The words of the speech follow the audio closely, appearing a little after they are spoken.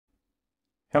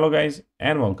Hello guys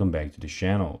and welcome back to the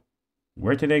channel,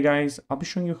 where today guys I'll be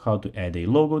showing you how to add a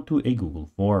logo to a Google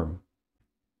form.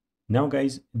 Now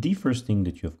guys, the first thing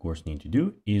that you of course need to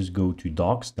do is go to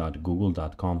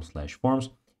docs.google.com/forms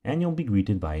and you'll be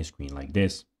greeted by a screen like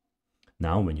this.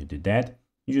 Now when you did that,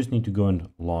 you just need to go and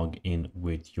log in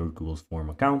with your Google form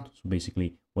account. So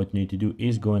basically what you need to do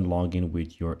is go and log in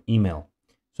with your email.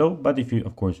 But if you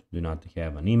of course do not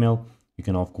have an email, you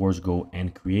can of course go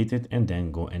and create it and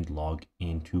then go and log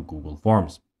into Google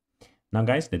Forms. Now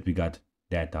guys, that we got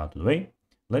that out of the way,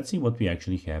 let's see what we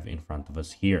actually have in front of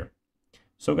us here.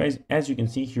 So guys, as you can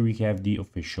see here, we have the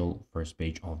official first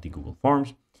page of the Google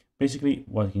Forms. Basically,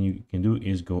 what you can do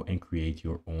is go and create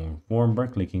your own form by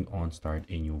clicking on Start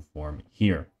a New Form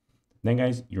here. Then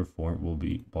guys, your form will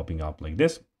be popping up like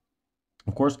this.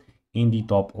 Of course, in the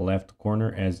top left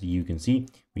corner, as you can see,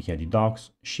 we have the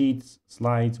docs, sheets,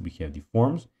 slides, we have the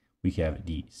forms, we have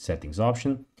the settings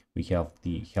option, we have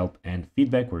the help and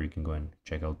feedback where you can go and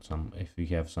check out some if you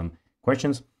have some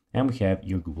questions, and we have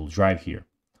your Google Drive here.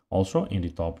 Also in the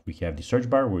top we have the search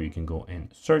bar where you can go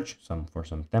and search for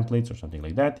some templates or something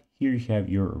like that. Here you have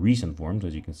your recent forms.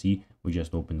 As you can see, we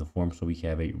just opened the form, so we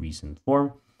have a recent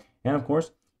form. And of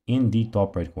course, in the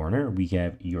top right corner, we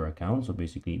have your account. So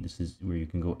basically, this is where you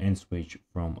can go and switch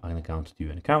from an account to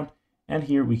an account. And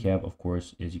here we have, of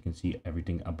course, as you can see,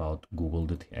 everything about Google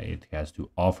that it has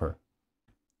to offer.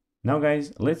 Now,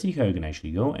 guys, let's see how you can actually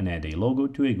go and add a logo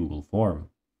to a Google form.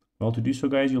 Well, to do so,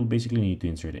 guys, you'll basically need to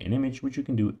insert an image, which you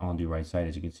can do on the right side.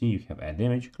 As you can see, you have add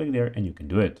image, click there, and you can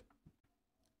do it.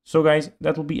 So guys,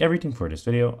 that will be everything for this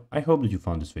video. I hope that you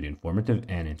found this video informative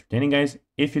and entertaining, guys.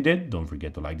 If you did, don't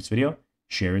forget to like this video,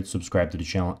 share it, subscribe to the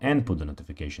channel, and put the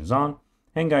notifications on.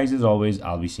 And guys, as always,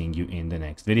 I'll be seeing you in the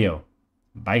next video.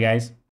 Bye, guys.